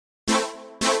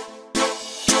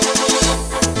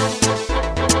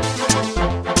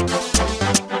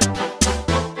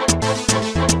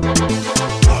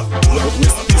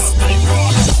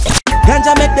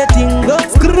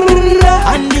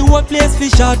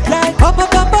shot like pop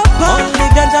pop pop pop. Only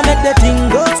ganja make the thing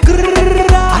go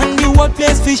skrrrra. And the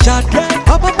workplace fi shot like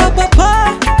pop pop pop pop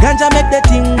pop. Ganja make the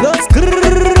thing go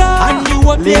skrrrra. And the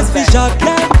workplace fi shot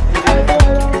like.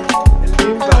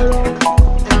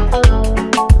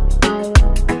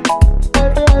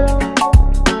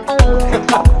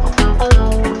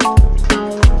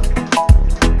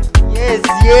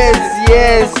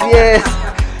 Yes.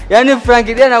 Yani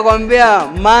Frankie D anakuambia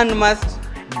man must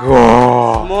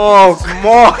go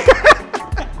smoke.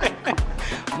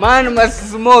 Man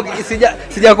must smoke.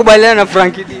 Sijakubaliana na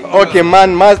Frankie D. Okay,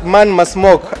 man must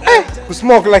smoke.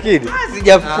 Kusmoke lakini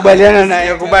sijakubaliana na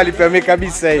yakubali pia mimi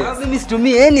kabisa hiyo. Mimi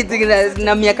situmii anything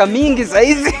na miaka mingi sasa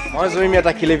hizi. Mwanzo mimi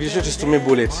hata kilevi chochote situmii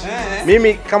bullet.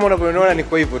 Mimi kama unavyoona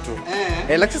niko hivyo tu.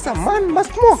 Like sasa man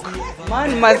must smoke.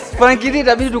 Man must Frankie D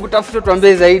itabidi tukutafute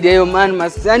tuambie zaidi hiyo man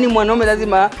must. Yani mwanaume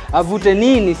lazima avute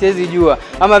nini siwezi jua.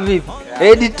 Ama vipi?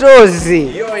 Eddytoz.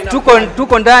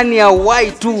 Tuko ndani ya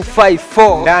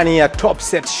Y254. Ndani ya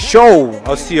Topset show.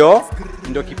 Au sio?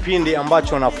 Ndio kipindi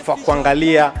ambacho unafaa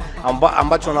kuangalia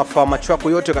ambacho unafaa macho yako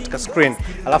yote katika screen.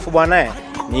 Alafu bwana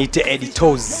niite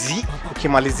Eddytoz.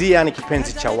 Ukimalizia ni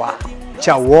kipenzi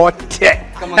cha wote.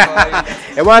 Kama kawaida.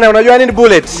 Bwana unajua nini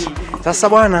bullet? Sasa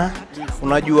bwana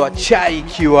unajua chai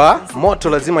ikiwa moto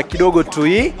lazima kidogo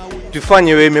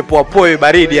tufanye wewe imepoa poa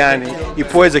baridi yani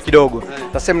ipoeze kidogo.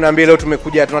 Sasa mnaambia leo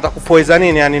tumekuja tunataka kupoeza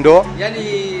nini yani ndo?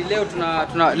 Yani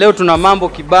leo tuna mambo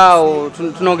kibao,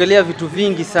 tunaongelea vitu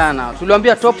vingi sana.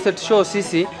 Tuliwaambia Topset show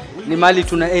sisi ni mali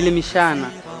tunaelimishana.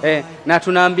 Na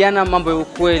tunaambiana mambo ya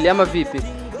ukweli ama vipi?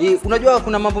 Unajua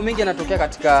kuna mambo mengi yanatokea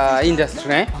katika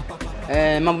industry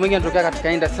mambo mengi yanatokea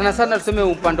katika industry. Sana tuseme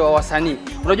upande wa wasanii.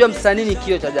 Unajua msanii ni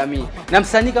kioo cha jamii. Na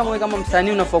msanii kama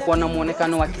msanii unafaa kuwa na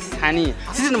muonekano wa kisanii.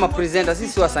 Sisi ni mapresenter,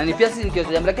 sisi wasanii. Pia sisi ni kioo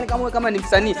cha jamii. Lakini kama ni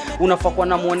msanii unafaa kuwa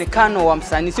na muonekano wa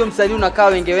msanii. Sio msanii unakaa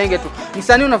wenge tu.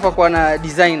 Msanii unafaa kuwa na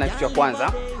design kitu cha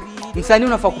kwanza. Msanii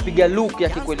unafaa kupiga look ya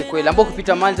kikweli kweli ambao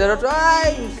kupita manjaro tu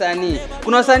msanii.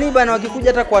 Kuna wasanii bana wakikuja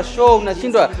hata kwa show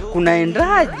unashindwa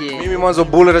kunaendaje. Mimi mwanzo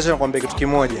bullet acha nikwambie kitu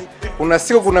kimoja. Kuna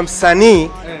siku kuna msanii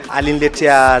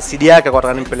aliniletea CD yake kwa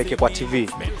nataka nimpeleke kwa TV.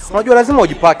 Unajua lazima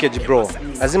ujipackage bro.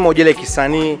 Lazima ujele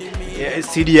kisanii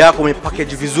CD yako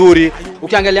umepackage vizuri.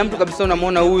 Ukiangalia mtu kabisa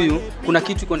unamwona huyu kuna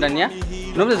kitu iko ndani yake.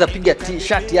 Unaweza piga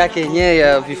t-shirt yake yenyewe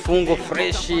ya vifungo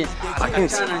fresh,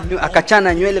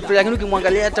 akachana nywele fresh, lakini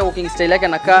ukimwangalia hata walking style yake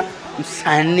anakaa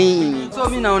msanii. So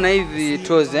mimi naona hivi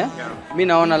Toz mimi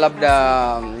naona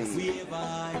labda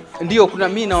ndio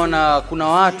mimi naona kuna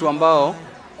watu ambao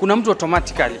kuna mtu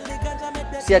automatically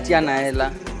si ati ana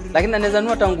hela lakini anaweza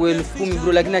nunua tangu 10,000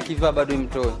 bro lakini akivaa bado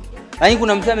imtoi. Lakini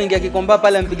kuna mtu ameingia kikomba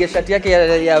pale ampiga shati yake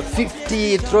ya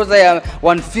 50, trouser ya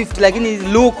 150 lakini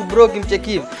look bro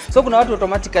kimchekivu. So kuna watu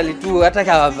automatically tu hata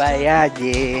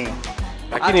kawavayaje.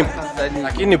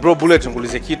 Lakini bro bullet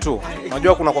ngulize kitu.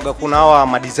 Unajua kuna hawa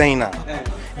ma designer.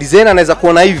 Designer anaweza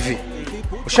kuona hivi.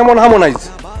 Ushamona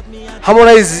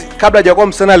Harmonize kabla hajakuwa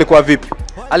msanii alikuwa vipi?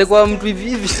 Alikuwa mtu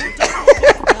hivi.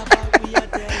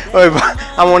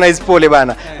 Harmonize pole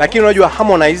bana. Lakini unajua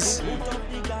Harmonize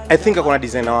I think akona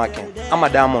designer wake ama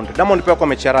Diamond pia kwa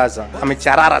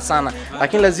amecharara sana,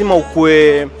 lakini lazima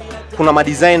ukue kuna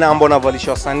madesigner ambao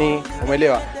wanavalisha wasanii,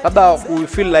 umeelewa? Labda u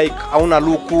feel like hauna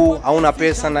luku, hauna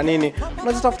pesa na nini,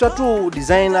 unazitafuta tu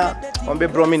designer, mwambie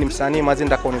bro mimi ni msanii mazi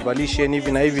ndaka univalishe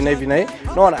hivi na hivi na hivi na hivi.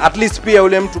 Unaona at least pia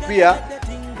ule mtu pia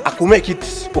akumake it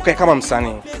ukae kama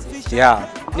msanii. Yeah.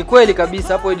 Ni kweli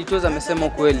kabisa hapo Eddytoz amesema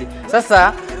ukweli.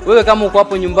 Sasa wewe kama uko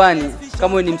hapo nyumbani,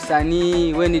 kama wewe ni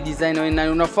msanii, wewe ni designer, wewe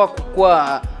unafaa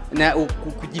kuwa na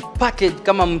kujipackage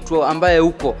kama mtu ambaye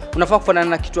uko. Unafaa kufanana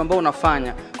na kitu ambao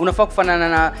unafanya. Unafaa kufanana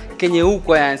na kenye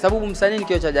uko yani. Sababu msanii ni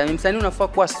kioo cha jamii. Msanii unafaa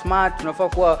kuwa smart, unafaa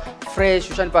kuwa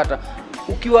fresh, ushanipata.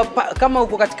 Ukiwa kama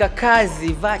uko katika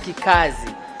kazi, vaa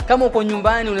kikazi. Kama uko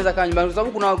nyumbani unaweza kaa nyumbani, kwa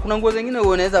sababu kuna nguo zingine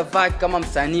wewe unaweza vaa kama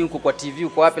msanii uko kwa TV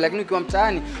uko wapi, lakini ukiwa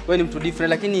mtaani wewe ni mtu different.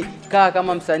 Lakini kaa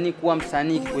kama msanii, kuwa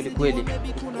msanii kweli kweli.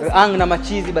 Ang na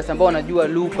machizi basi ambao wanajua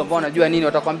look, ambao wanajua nini,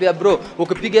 watakwambia bro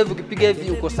ukipiga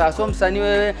hivi uko sawa. So msanii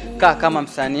wewe kaa kama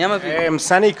msanii ama vipi?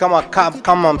 Msanii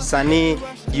kama msanii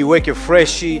jiweke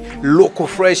fresh, look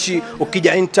fresh,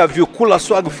 ukija interview kula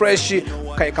swag fresh,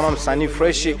 kae kama msanii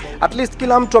fresh. At least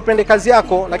kila mtu apende kazi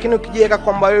yako, lakini ukijiweka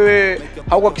kwamba wewe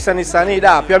hauko kisanii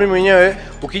da, pia mimi mwenyewe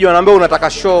ukija unaambia unataka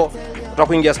show,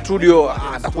 utakuingia studio,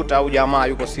 atakuta au jamaa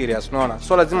yuko serious, unaona?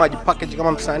 So lazima ajipackage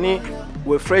kama msanii,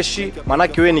 uwe fresh, maana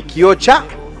wewe ni kioo cha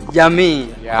jamii.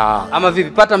 Yeah. Ama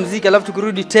vipi? Pata muziki alafu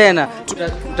tukirudi tena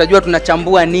tutajua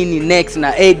tunachambua nini next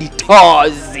na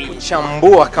Eddytoz.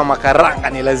 Chambua kama karanga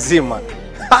ni lazima.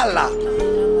 Hala.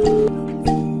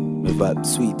 Vibe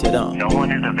sweet it on. No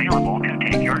one is available to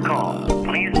take your call.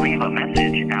 Leave a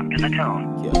message after the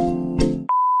tone.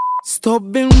 Stop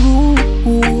being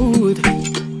rude.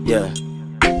 Yeah.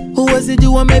 Who was it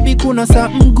you want maybe kuna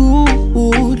something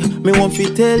good? Me want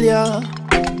to tell ya.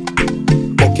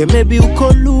 Okay, maybe you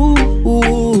call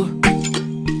you.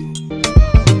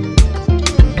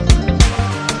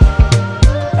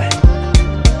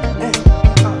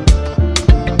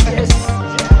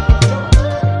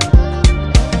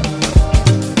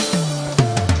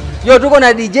 Yo, tuko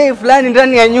na DJ fulani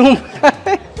ndani ya nyumba.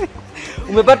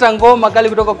 Umepata ngoma kali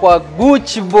kutoka kwa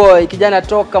Gucci Boy, kijana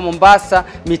toka Mombasa,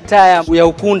 mitaa ya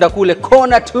Ukunda kule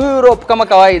Kona to Europe kama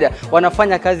kawaida.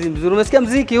 Wanafanya kazi mzuri. Umesikia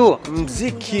mziki huo?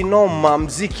 Mziki noma,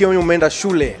 mziki wenye umeenda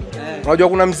shule. Unajua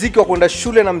kuna mziki wa kwenda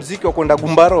shule na mziki wa kwenda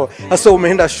gumbaro. Sasa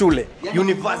umeenda shule,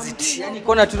 university. Yani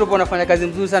Kona to Europe wanafanya kazi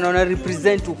mzuri sana, wana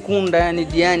represent Ukunda yani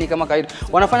Diani kama kawaida.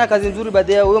 Wanafanya kazi nzuri,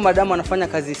 baadhi yao huyo madamu anafanya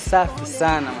kazi safi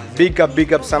sana.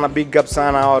 Big up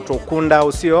sana watu Ukunda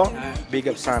usio. Big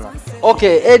up sana.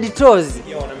 Okay, Eddytoz.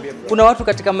 Kuna watu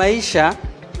katika maisha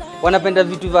wanapenda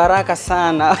vitu vya haraka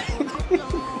sana.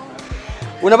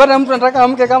 Unapata mtu anataka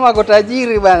mke kama ako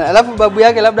tajiri bana, alafu babu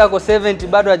yake labda ako 70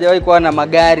 bado hajawahi kuwa na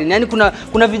magari. Yaani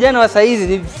kuna vijana wa saizi,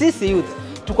 ni sisi youth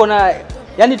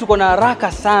tuko na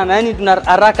haraka sana. Yaani tuna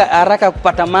haraka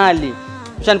kupata mali.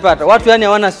 Ushanipata? Watu yani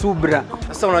hawana subra.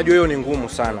 Sasa unajua hiyo ni ngumu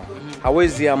sana.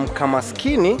 Hawezi amka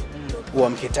maskini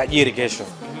uamke tajiri kesho.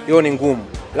 Hiyo ni ngumu.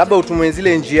 Labda utumwe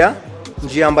zile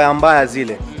njia mbaya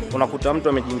zile. Unakuta mtu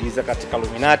amejiingiza katika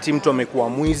Illuminati, mtu amekuwa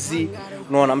mwizi,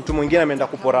 unaona mtu mwingine ameenda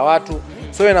kupora watu.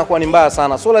 So inakuwa ni mbaya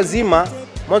sana. So lazima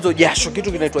mwanzo jasho,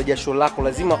 kitu kinaitwa jasho lako,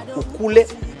 lazima ukule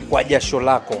kwa jasho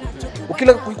lako.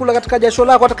 Ukila katika jasho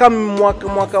lako hata kama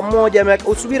mwaka mmoja,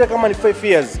 usubiri kama ni 5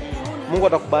 years. Mungu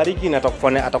atakubariki na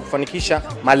atakufanikisha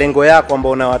malengo yako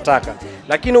ambayo unayotaka.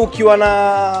 Lakini ukiwa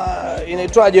na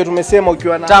inaitwaje tumesema,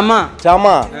 ukiwa na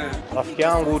tamaa, rafiki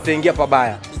yangu utaingia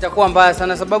pabaya. Itakuwa mbaya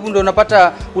sana, sababu ndio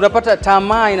unapata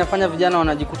tamaa inafanya vijana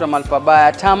wanajikuta mahali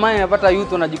pabaya. Tamaa inapata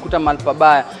youth wanajikuta mahali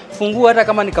pabaya. Fungua hata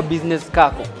kama ni ka business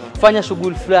kako. Fanya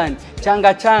shughuli fulani.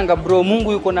 Changa bro,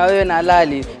 Mungu yuko na wewe na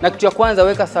halali. Na kitu ya kwanza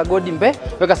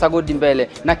weka sagodi mbele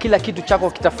na kila kitu chako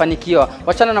kitafanikiwa.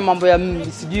 Wachana na mambo ya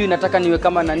sijui nataka niwe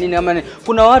kama na nini ama nini.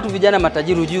 Kuna watu vijana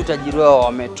matajiri, hujui utajiri wao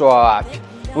wametoa wapi.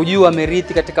 Hujui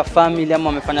wamerithi katika family ama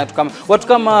wamefanya watu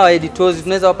kama Eddytoz,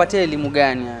 tunaweza wapatia elimu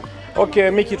gani yani? Okay,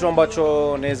 mimi kitu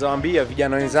ambacho naweza waambia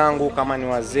vijana wenzangu, kama ni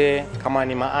wazee, kama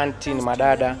ni maanti, ni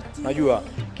madada, unajua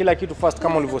kila kitu first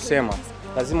kama ulivyosema,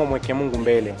 lazima mweke Mungu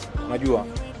mbele. Unajua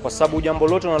kwa sababu jambo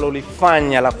lote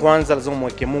unalolifanya la kwanza lazima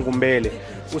mweke Mungu mbele.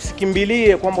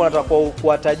 Usikimbilie kwamba unataka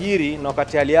kuwa tajiri na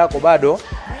wakati hali yako bado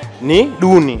ni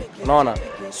duni, unaona?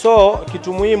 So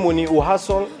kitu muhimu ni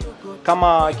uhustle.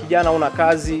 Kama kijana una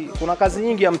kazi, kuna kazi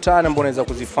nyingi ya mtaani ambazo unaweza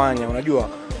kuzifanya. Unajua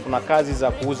kuna kazi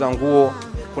za kuuza nguo,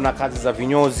 kuna kazi za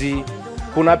vinyozi,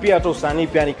 kuna pia hata usanii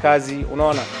pia ni kazi,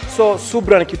 unaona? So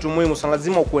subra ni kitu muhimu sana,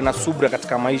 lazima ukuwe na subra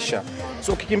katika maisha.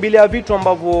 So ukikimbilia vitu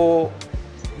ambavyo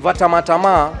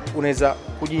vatama unaweza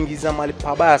kujiingiza mahali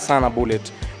pabaya sana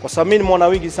Bullet. Kwa sababu mimi nimeona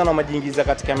wengi sana wamejiingiza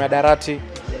katika miadarati.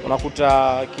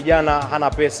 Unakuta kijana hana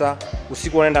pesa,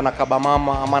 usiku anaenda na kaba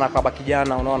mama ama na kaba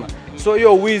kijana, unaona? So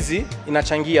hiyo wizi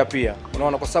inachangia pia,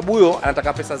 unaona? Kwa sababu huyo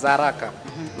anataka pesa za haraka,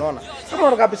 unaona? Kama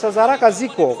unataka pesa za haraka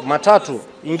ziko matatu,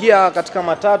 ingia katika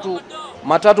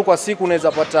matatu kwa siku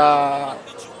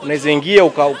unaweza ingia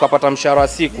ukapata mshahara wa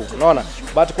siku, unaona?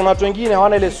 But kuna watu wengine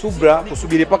hawana ile subra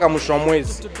kusubiri paka mwisho wa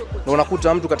mwezi. Na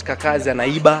unakuta mtu katika kazi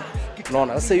anaiba,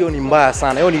 unaona? Sasa hiyo ni mbaya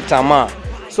sana, hiyo ni tamaa.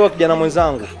 So kijana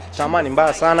mwenzangu, tamaa ni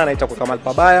mbaya sana na itakuwa kama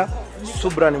pabaya.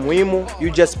 Subra ni muhimu. You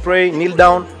just pray, kneel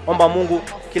down, omba Mungu,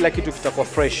 kila kitu kitakuwa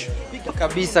fresh.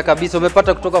 Kabisa.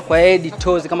 Umepata kutoka kwa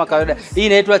Eddytoz kama kawaida. Hii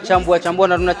inaitwa chambua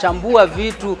na tunachambua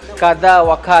vitu kadhaa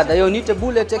wa kadha. Yo, niite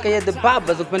Bullet aka the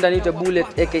Baba, ukipenda niite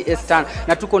Bullet aka Stan.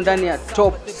 Na tuko ndani ya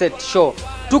Topset show.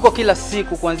 Tuko kila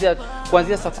siku kuanzia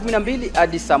saa 12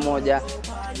 hadi saa 1.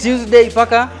 Tuesday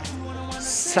paka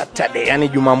Saturday, yani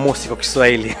Jumamosi kwa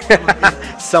Kiswahili.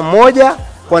 Saa 1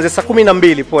 kuanzia saa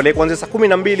 12, kuanzia saa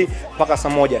 12 mpaka saa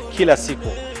 1 kila siku.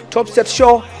 Topset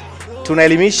show,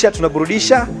 tunaelimisha,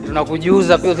 tunaburudisha,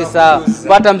 tunakujuza pia. Usisahau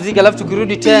pata mziki, alafu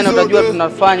tukirudi tena utajua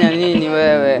tunafanya nini.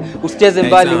 Wewe usicheze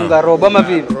mbali, unga robo ama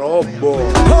vipi? Robo.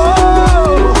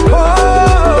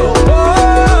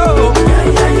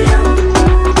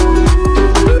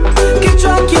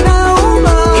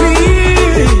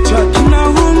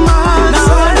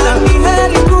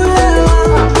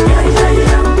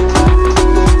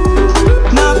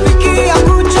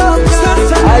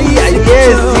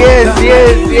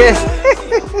 Yes.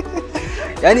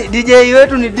 Yani DJ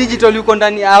wetu ni digital, yuko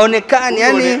ndani aonekani,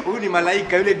 yani huyu ni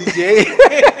malaika yule DJ.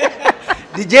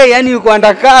 DJ yani yuko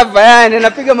undercover yani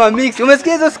anapiga ma mix.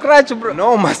 Umesikia hizo scratch bro?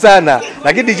 Noma sana.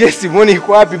 Lakini DJ Simoni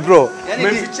yuko wapi bro? Yani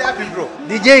Umeficha wapi bro?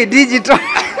 DJ digital.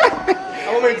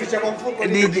 Au umeficha kwa mfuko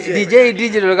DJ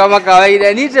digital kama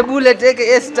kawaida. Niite Bullet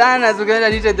take Stana ukienda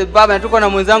niite the baba na tuko na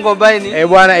mwenzangu ambaye ni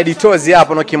bwana Eddytoz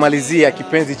hapa na kimalizia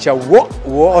kipenzi cha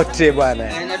wote bwana.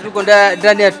 Na tuko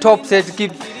ndani ya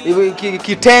Topset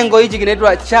kitengo hichi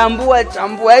kinaitwa Chambua.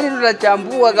 Yaani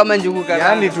tunachambua kama njugu kana.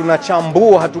 Yaani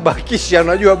tunachambua hatubakishi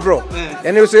unajua bro.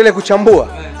 Yaani usio ile kuchambua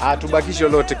hatubakishi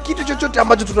lolote. Kitu chochote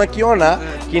ambacho tunakiona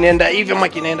kinaenda hivi ama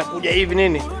kinaenda kuja hivi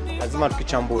nini? Lazima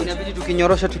tukichambue. Inabidi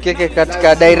tukinyorosha tukiweke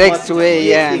katika direct way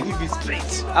yani. Hivi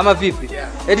straight. Ama vipi?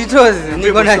 Eddytoz,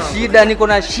 niko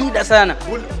na shida sana.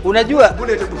 Unajua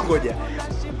Bullet ngoja.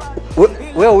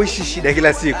 Wewe uishi shida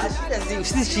kila siku.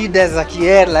 Si shida za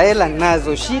hela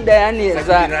nazo. Shida yani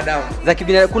za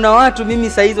kibinadamu. Kuna watu mimi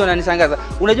saa hizo wananishangaza.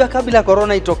 Unajua kabla ya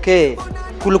corona itokee,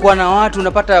 kulikuwa na watu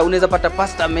unaweza pata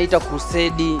pastor ameita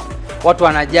crusade, watu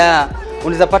wanajaa.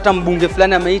 Unaweza pata mbunge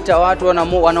fulani ameita watu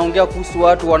wanaongea kuhusu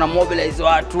watu, wana mobilize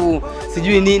watu,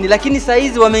 sijui nini, lakini saa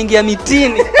hizi wameingia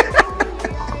mitini.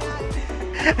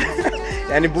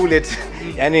 Yani Bullet,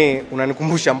 yani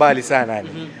unanikumbusha mbali sana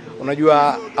yani.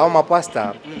 Unajua au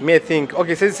mapasta, me think,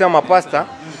 okay sisi sema mapasta,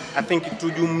 I think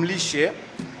tujumlishe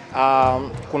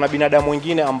kuna binadamu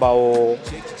wengine ambao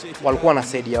walikuwa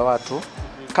wanasaidia watu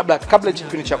kabla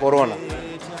kipindi cha corona.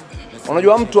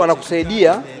 Unajua mtu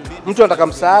anakusaidia, mtu anataka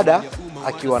msaada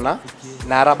akiwa na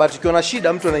haraba, tukiwa na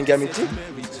shida mtu anaingia miti.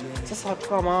 Sasa watu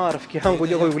kama hawa rafiki yangu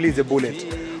je kuulize Bullet,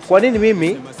 kwa nini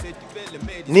mimi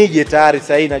nije tayari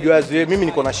sasa hivi najua mimi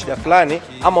niko na shida fulani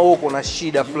ama wewe uko na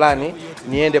shida fulani,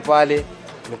 niende pale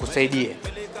nikusaidie,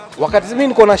 wakati mimi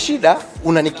niko na shida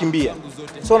unanikimbia.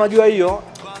 So unajua hiyo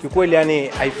kikweli yani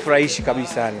haifurahishi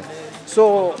kabisa yani.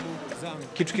 So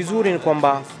kitu kizuri ni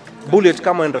kwamba Bullet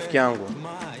kama ni rafiki yangu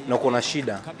na uko na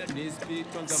shida,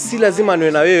 si lazima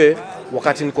niwe na wewe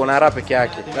wakati niko na raha peke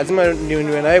yake. Lazima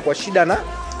niwe na wewe kwa shida, na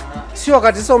sio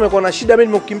wakati sasa umekuwa na shida mimi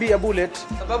nimekukimbia Bullet.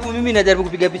 Sababu mimi najaribu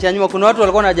kupiga picha nyuma, kuna watu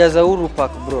walikuwa wanajaza Uhuru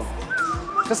Park bro.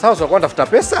 Sasa hao walikuwa wanatafuta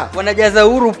pesa, wanajaza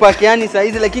Uhuru Park yani saa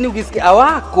hizi, lakini ukisikia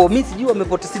hawako, mimi sijui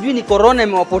wamepoteza, sijui ni corona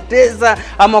imewapoteza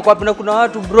ama kwa wapi. Kuna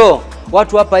watu bro,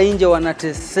 watu hapa nje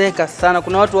wanateseka sana.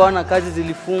 Kuna watu hawana kazi,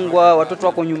 zilifungwa, watoto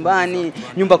wako nyumbani,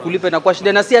 nyumba kulipa inakuwa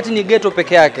shida, na si ati ni ghetto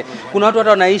peke yake. Kuna watu hata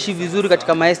wanaishi vizuri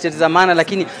katika maestate za maana,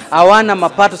 lakini hawana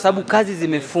mapato sababu kazi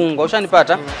zimefungwa.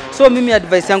 Ushanipata? So mimi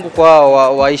advice yangu kwa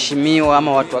waheshimiwa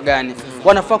ama watu wagani,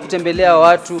 wanafaa kutembelea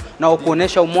watu na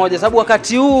kuonesha umoja, sababu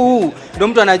wakati huu ndio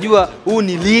mtu anajua huu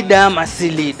ni leader ama si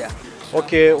leader.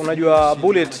 Okay, unajua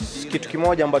Bullet, kitu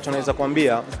kimoja ambacho naweza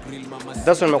kuambia, that's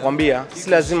what nimekwambia, si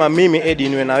lazima mimi Eddy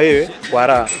niwe na wewe kwa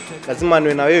raha, lazima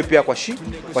niwe na wewe pia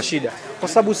kwa shida. Kwa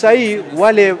sababu sasa hii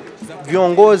wale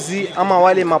viongozi ama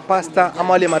wale mapasta ama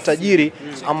wale matajiri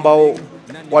ambao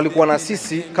walikuwa na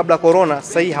sisi kabla corona,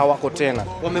 sasa hii hawako tena.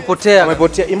 Wamepotea.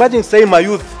 Imagine sasa hii my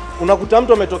youth, unakuta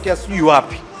mtu ametokea sijui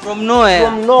wapi. From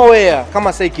nowhere.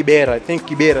 Kama sasa Kibera, I think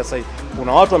Kibera sasa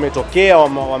kuna watu wametokea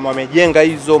wamejenga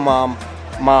hizo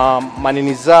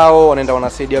manini zao, wanaenda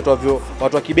wanasaidia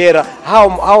watu wa Kibera,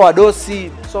 hao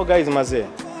wadosi. So guys mazee,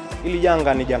 ili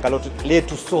janga ni janga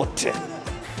letu sote.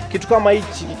 Kitu kama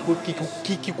hichi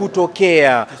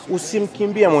kikutokea,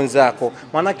 usimkimbia mwenzako,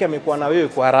 manake amekuwa na wewe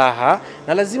kwa raha,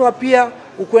 na lazima pia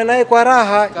ukue naye kwa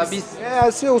raha kabisa.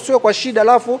 Sio usiwe kwa shida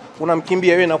alafu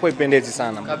unamkimbia wewe, inakuwa ipendezi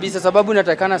sana kabisa. Sababu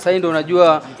inatakana sasa ndio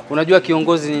unajua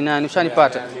kiongozi ni nani.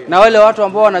 Ushanipata? Na wale watu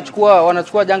ambao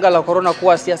wanachukua janga la corona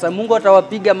kuwa siasa, Mungu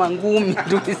atawapiga mangumi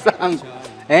ndugu zangu.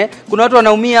 Kuna watu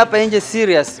wanaumia hapa nje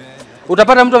serious.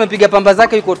 Utapata mtu amepiga pamba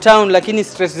zake yuko town, lakini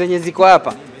stress zenye ziko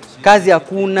hapa, kazi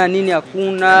hakuna, nini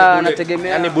hakuna,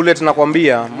 anategemea. Yani Bullet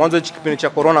nakwambia, mwanzo hichi kipindi cha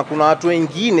corona kuna watu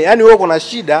wengine, yani wewe uko na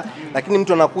shida lakini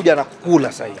mtu anakuja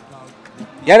anakukula sasa hivi.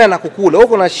 Yani anakukula, wewe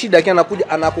uko na shida lakini anakuja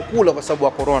anakukula kwa sababu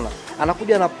ya corona.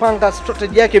 Anakuja anapanga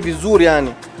strategy yake vizuri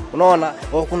yani. Unaona,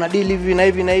 kuna deal hivi na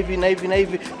hivi na hivi na hivi na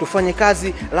hivi, tufanye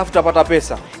kazi alafu tutapata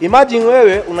pesa. Imagine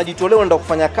wewe unajitolea unaenda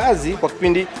kufanya kazi kwa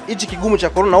kipindi hichi kigumu cha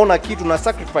corona, unaona kitu na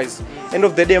sacrifice. End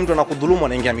of the day mtu anakudhulumu,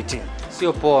 anaingia mitini.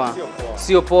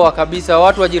 Sio poa kabisa.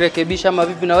 Watu wajirekebisha ama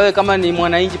vipi? Na wewe kama ni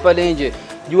mwananchi pale nje,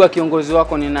 jua kiongozi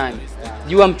wako ni nani,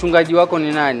 jua mchungaji wako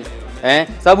ni nani.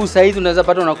 Sababu saa hizi unaweza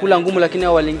pata unakula ngumu, lakini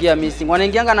hao waliingia missing,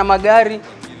 wanaingianga na magari,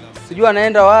 sijui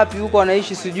anaenda wapi huko,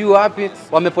 wanaishi sijui wapi,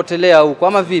 wamepotelea huko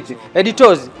ama vipi?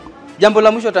 Eddytoz, jambo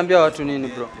la mwisho utaambia watu nini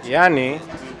bro? Yani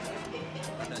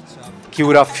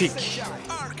kiurafiki,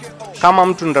 kama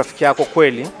mtu ni rafiki yako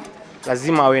kweli,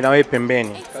 lazima awe na wewe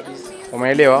pembeni.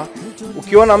 Umeelewa?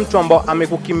 Ukiona mtu ambao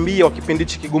amekukimbia kwa kipindi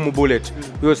kigumu Bullet,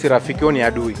 huyo si rafiki, huyo ni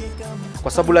adui.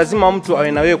 kwa sababu lazima mtu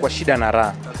awe na wewe kwa shida na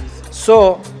raha.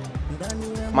 So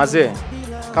mazee,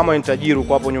 kama ni tajiri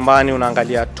uko hapo nyumbani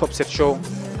unaangalia Topset Show,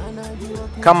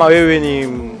 kama wewe ni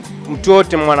mtu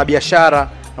yote mwanabiashara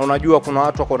na unajua kuna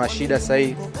watu wako na shida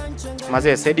sahihi,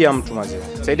 mazee, saidia mtu mazee.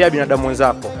 Saidia binadamu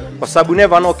wenzako kwa sababu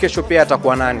never know kesho pia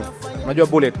atakuwa nani. Unajua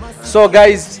bullet. So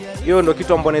guys, hiyo ndio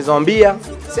kitu ambacho naweza waambia.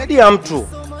 Saidia mtu.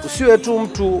 Usiwe tu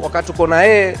mtu wakati uko na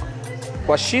yeye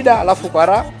kwa shida alafu kwa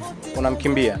raha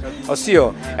unamkimbia. Au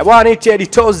sio? Bwana ni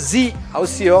Eddytoz, au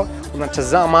sio?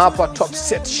 Unatazama hapa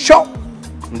Topset Show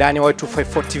ndani ya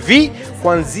Y254 TV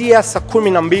kuanzia saa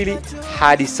 12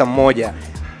 hadi saa 1.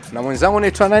 Na mwenzangu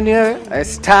naitwa nani wewe?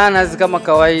 Stanners kama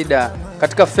kawaida.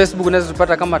 Katika Facebook unaweza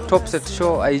tupata kama Topset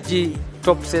Show, IG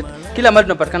Topset. Kila mahali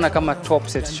tunapatikana kama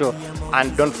Topset Show.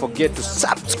 And don't forget to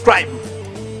subscribe.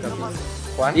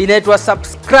 Inaitwa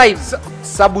subscribe.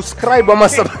 Subscribe ama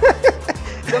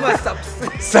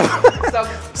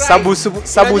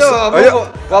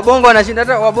wabongo wanashinda,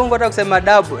 hata wabongo hata kusema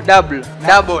double.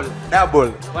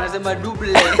 Wanasema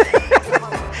double.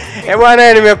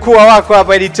 Bwana, nimekuwa wako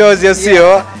hapa Eddytoz,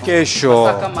 sio? Kesho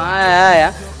sasa kama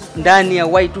haya ndani ya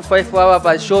Y254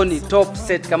 hapa show ni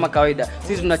Topset kama kawaida.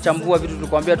 Sisi tunachambua vitu,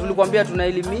 tulikwambia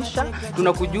tunaelimisha,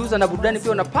 tunakujuza na burudani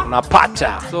pia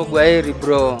unapata. So gwaheri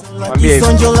bro. Mwambie hivi.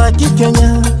 Sonjo la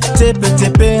Kikenya,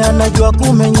 tepe anajua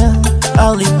kumenya.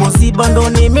 Alipoziba ndo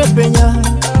nimepenya.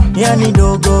 Yani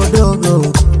dogo.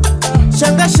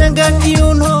 Shanga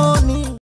kiuno.